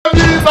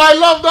my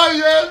love, don't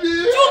hear me.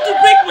 You want to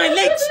break my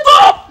leg?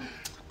 Stop!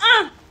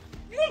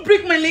 You won't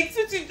break my leg.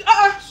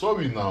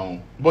 Sorry now.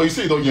 But you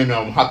say you don't hear me,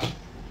 I'm happy.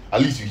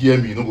 At least you hear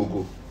me, you don't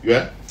go.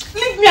 Yeah?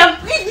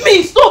 Leave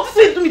me. Stop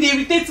saying to me, they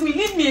irritate me.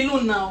 Leave me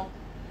alone now.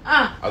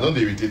 I don't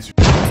irritate you.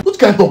 What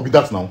kind of talk be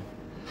that now?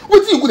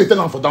 Wait till you go to tell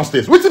them for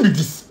downstairs. Wait till be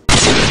this.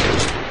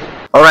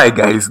 Alright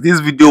guys, this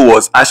video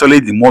was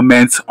actually the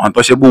moment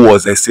Untouchable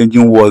was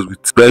exchanging words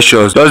with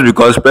Precious, just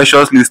because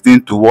Precious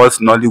listening to what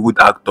Nollywood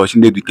actor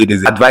Chinedu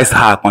Ikedieze advised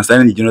her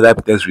concerning the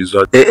genotype test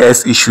result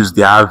AS issues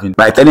they are having,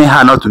 by telling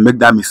her not to make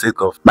that mistake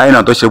of buying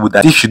Untouchable,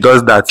 that if she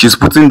does that, she's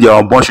putting their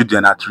unborn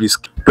children at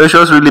risk.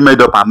 Precious really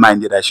made up her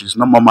mind that she's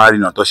no more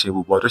marrying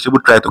Untouchable, but Untouchable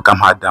tried to calm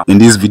her down in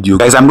this video.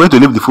 Guys, I'm going to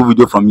leave the full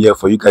video from here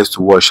for you guys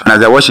to watch, and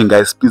as you're watching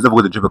guys, please don't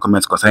forget to drop a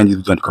comment concerning this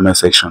video in the comment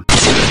section.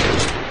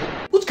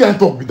 What kind of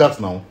talk be that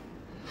now?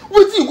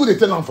 Wait till you go to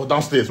tell them for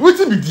downstairs. Wait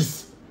till be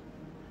this.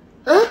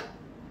 Eh?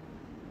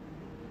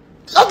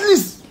 At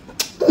least,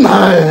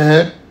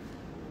 nah.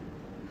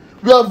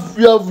 We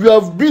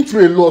have been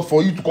through a lot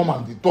for you to come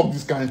and talk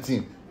this kind of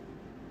thing.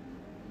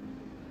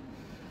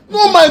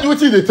 No mind what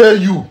they tell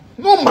you.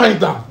 No mind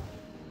that.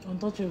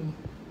 Untouchable.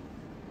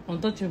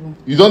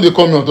 You don't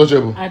call me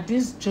Untouchable. At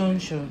this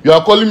junction. You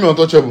are calling me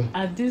Untouchable.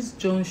 At this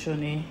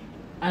junction,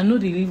 I know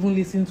they even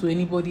listen to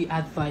anybody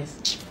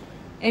advice.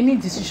 Any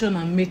decision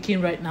I'm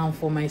making right now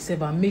for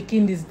myself, I'm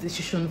making this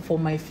decision for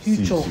my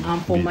future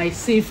and for my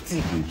safety.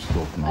 Babe,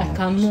 stop now. I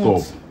cannot.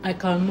 Stop. I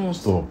cannot.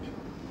 Stop.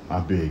 I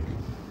beg.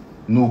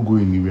 No go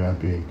anywhere, I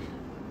beg.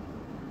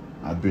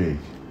 I beg.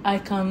 I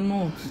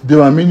cannot.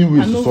 There are many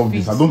ways to solve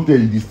this. I don't tell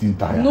you this thing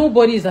tired.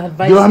 Nobody is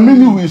advising. There are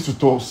many ways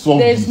to solve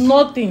There's this.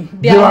 nothing.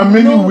 There are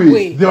many no ways.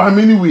 way. There are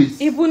many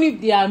ways. Even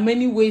if there are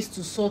many ways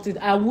to sort it,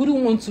 I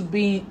wouldn't want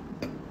to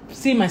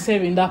see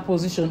myself in that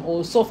position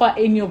or suffer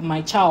any of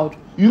my child.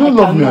 You don't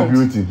love me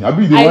and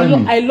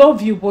everything. I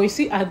love you, boy.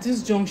 See, at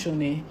this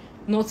junction,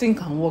 nothing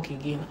can work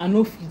again. I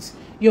know fit.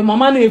 Your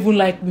mama don't even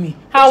like me.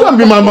 How can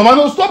be my mama?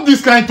 No, stop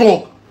this kind of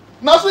talk.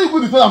 Now so you go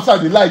to tell them say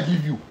they like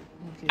give you.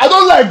 Okay. I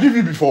don't like give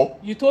you before.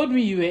 You told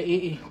me you were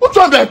AA. Which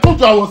one I told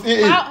you I was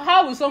AA?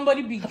 How will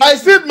somebody be? I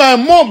said my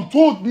mom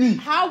told me.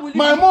 How will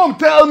my mom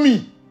tell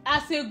me?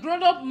 As a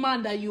grown-up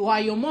man that you are,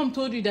 your mom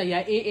told you that you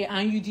are AA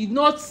and you did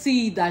not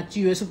see that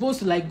you were supposed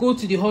to like go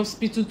to the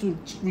hospital to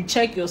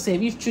recheck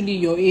yourself if truly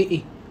you're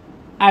AA.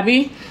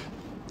 Abi?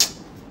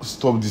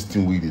 Stop this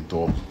thing with the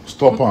talk.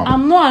 Stop am.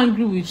 I'm not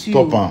angry with you.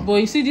 Stop am. But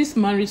you see this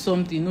marriage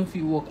something, no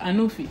fit work. I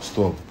know fit.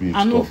 Stop, babe.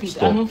 I know stop, fit.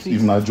 stop. I know fit.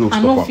 If na joke, I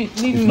stop know am.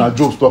 fit. Leave If me. na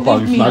joke, stop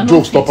am. If na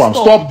joke, stop am.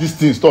 Stop this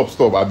thing.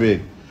 Stop.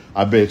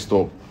 I beg,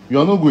 stop. You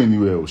are not going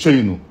anywhere. Sure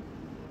you know.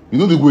 You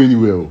know they go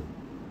anywhere.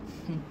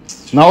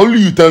 Now only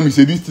you tell me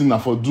say this thing na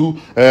for do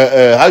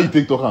how you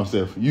take talk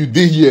himself. You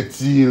dey here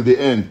till the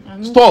end.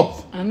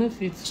 Stop. I know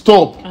fit.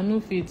 Stop. I know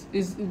fit.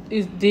 Is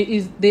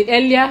the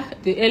earlier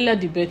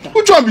the better.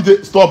 Which one be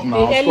the stop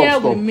now? The earlier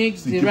stop. we make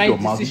See, the keep right your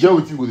mouth. decision.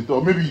 You get wetin go dey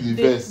talk. Maybe you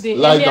dey vex.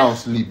 Lie down,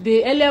 sleep.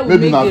 The earlier we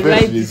maybe make the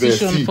verse, right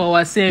decision for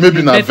ourselves, maybe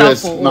the na better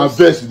verse, for us. na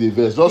verse you dey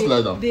vex. Just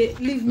lie down. Leave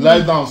me.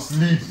 Lie down,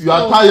 sleep. You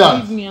are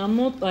tired. Leave me. I'm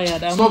not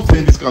tired. Stop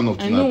saying this kind of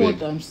thing. I know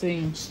what I'm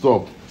saying.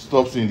 Stop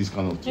saying this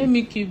kind of thing. Let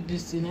me keep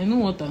this thing. I know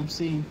what I'm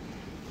saying.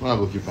 When I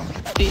go keep on. The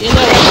earlier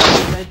we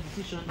make the right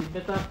decision, the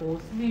better for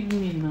us. Leave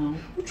me now.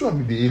 Which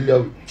one be the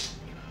earlier?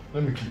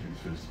 Let me keep it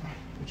first.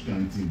 Which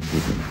kind of thing be the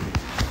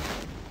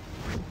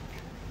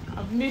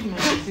I've made my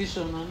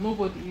decision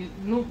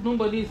and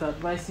nobody is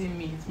advising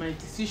me. It's my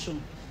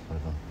decision.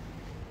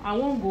 I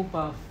won't go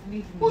back.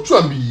 Leave me. Which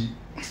one be?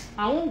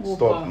 I won't go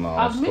Stop back. now.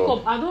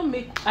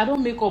 I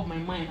don't make up my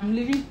mind. I'm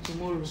leaving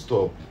tomorrow.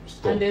 Stop.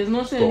 And there's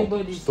nothing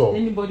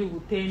anybody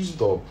will tell me.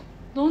 Stop.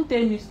 Don't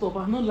tell me stop.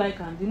 I'm not like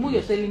and the more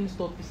you're telling me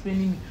stop, it's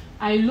paining me.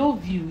 I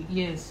love you,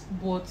 yes,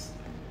 but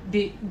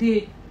the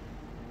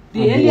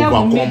earlier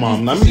we make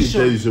this decision,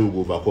 tell you say we go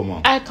overcome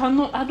am. I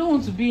don't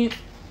want to be.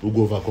 We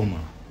go overcome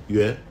am.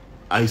 Yeah?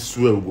 I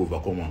swear we go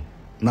overcome am.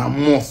 Na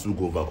must we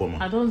go overcome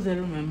am. I don't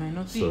zero my mind.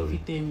 Nothing you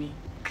fit tell me.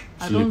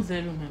 I don't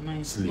zero my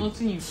mind. Sleep.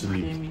 Nothing you fit tell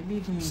me.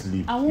 Leave me.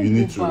 Sleep. I won't You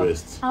need go to back.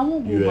 rest. I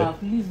won't go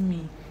back. Leave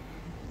me.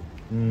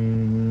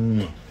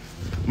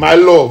 My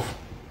love.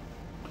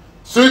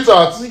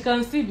 Sweetheart. We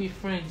can still be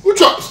friends.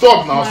 Which one?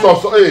 Stop now.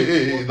 Stop.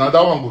 Hey. Now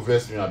that one go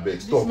vex me, I beg.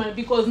 Stop.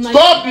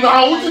 Stop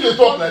now. What did they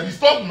talk like this?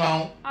 Stop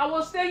now. I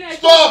was telling you.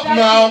 Stop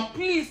now.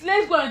 Please,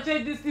 let's go and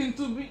check this thing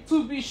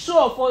to be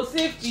sure for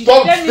safety.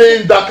 Stop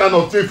saying that kind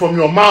of thing from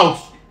your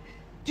mouth.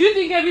 Do you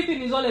think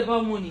everything is all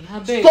about money? I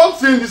beg. Stop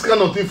saying this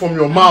kind of thing from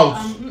your mouth.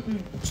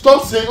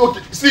 Stop saying.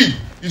 Okay, see,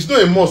 it's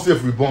not a more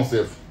safe reborn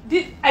self. Do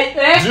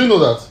you know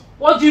that?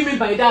 What do you mean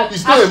by that?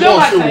 It's not a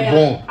more safe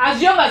reborn.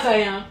 As young as I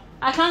am,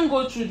 I can't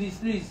go through this,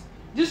 please.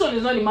 This one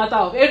is not a matter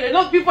of. A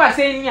lot of people are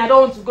saying I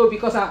don't want to go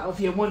because of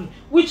your money.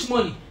 Which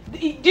money? Do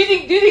you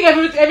think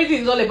everything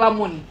is all about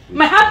money?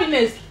 My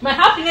happiness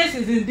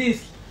is in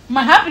this.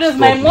 My happiness,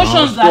 my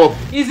emotions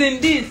is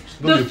in this.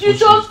 The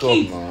future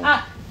kids.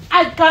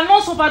 I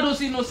cannot suffer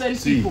those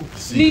innocent people.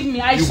 Leave me.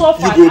 I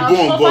suffered. I've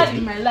suffered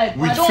in my life.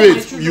 With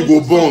faith, you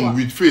go born.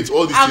 With faith,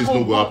 all these things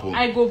don't go happen.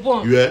 I go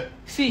born. Yeah?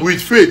 See,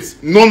 with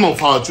faith, none of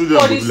our children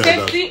for will the be like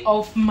that. safety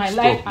of my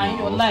life Stop and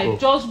now, your life,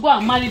 stop. just go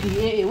and marry the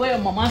AA where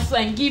your mama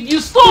sign give you.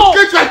 Stop.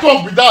 Can't I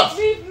talk with that?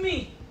 Leave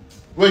me.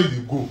 Where did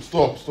you go?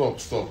 Stop.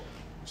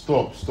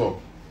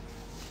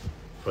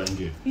 Fine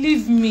girl.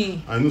 Leave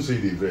me. I know say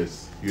you dey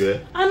vex. Yeah.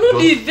 I know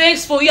the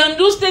vex for you. I'm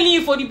just telling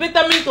you for the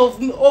betterment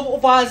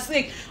of our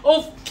sake.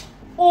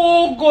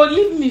 Oh God,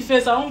 leave me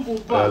first. I won't go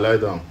back. Lie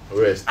down.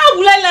 Rest. How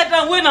will I lie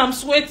down when I'm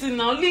sweating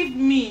now? Leave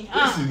me.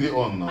 This is the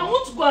on I now.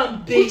 want to go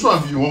and bathe. Which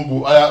one do you want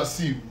go? I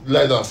see.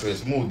 Lie down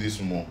first. Move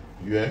this more.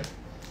 Yeah.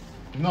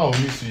 Now I'll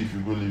miss you if you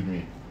go leave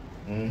me.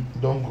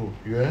 Don't go.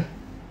 Yeah.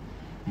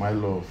 My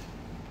love.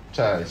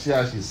 Child, see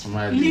how she's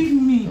smiling.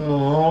 Leave me.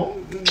 Oh.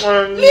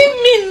 Leave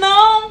me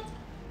now.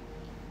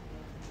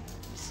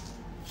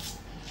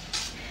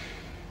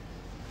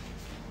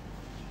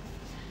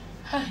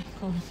 Hi,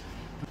 God.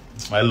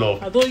 My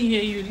love. I don't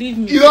hear you. Leave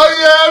me. You don't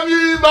hear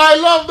me. My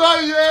love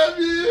don't hear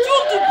me. You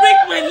want to break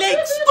my leg?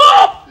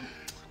 Stop!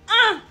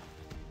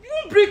 You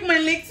won't break my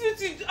leg.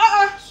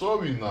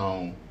 Sorry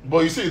now.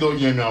 But you say you don't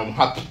hear me. I'm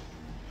happy.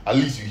 At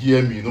least you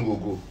hear me. You don't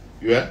go.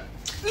 Yeah?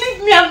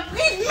 Leave me.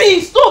 Leave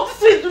me. Stop.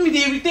 This way to me.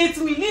 They irritate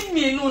me. Leave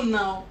me alone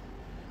now.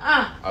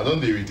 I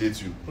don't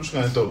irritate you. Which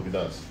kind of talk with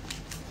that?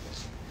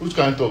 Which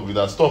kind of talk with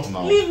that? Stop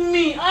now. Leave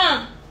me.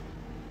 I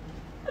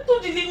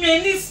told you leave me.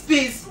 I need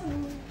space.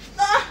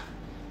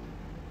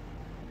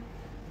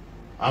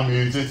 I'm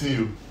irritating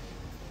you.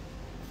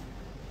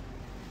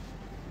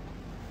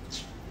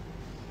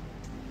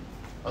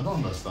 I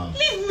don't understand.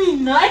 Leave me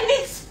now. I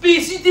need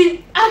space.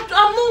 I'm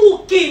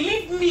not okay.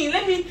 Leave me.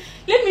 Let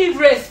me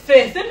rest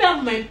first. Let me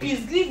have my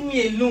peace. Leave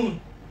me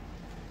alone.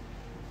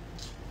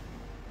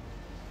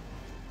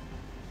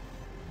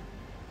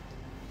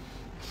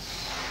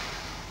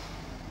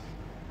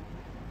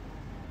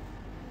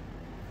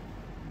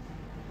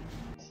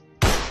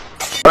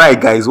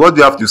 Alright guys, what do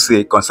you have to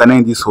say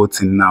concerning this whole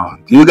thing now?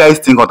 Do you guys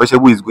think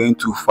Untouchable is going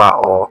too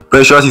far or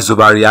Precious is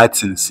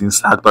overreacting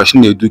since actor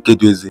Chinedu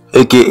Ikedieze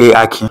aka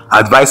Aki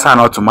advised her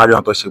not to marry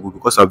Untouchable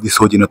because of this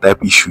whole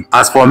genotype issue?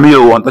 As for me,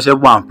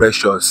 Untouchable and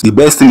Precious, the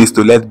best thing is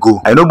to let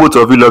go. I know both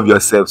of you love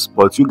yourselves,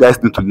 but you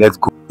guys need to let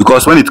go.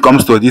 Because when it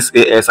comes to this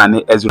AS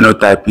and AS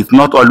genotype, it's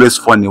not always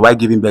funny while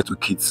giving birth to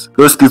kids.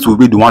 Those kids will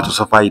be the one to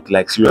suffer it,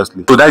 like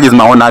seriously. So that is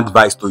my own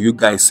advice to you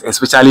guys,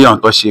 especially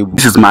Untouchable.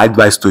 This is my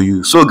advice to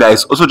you. So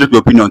guys, also drop your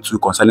opinion too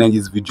concerning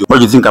this video. What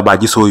do you think about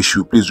this whole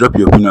issue? Please drop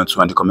your opinion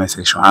too in the comment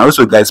section. And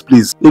also guys,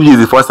 please, if this is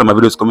the first time my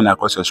video is coming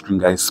across your screen,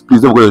 guys,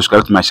 please don't forget to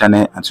subscribe to my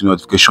channel and to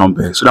notification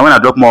bell so that when I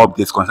drop more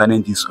updates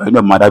concerning this or any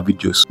of my other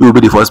videos, you will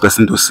be the first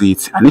person to see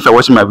it. And if you're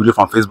watching my video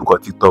from Facebook or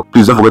TikTok,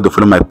 please don't forget to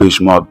follow my page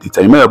for more updates.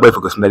 And remember, your boy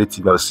for Cosmetic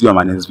TV. I'll see you on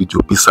my next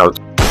video. Peace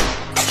out.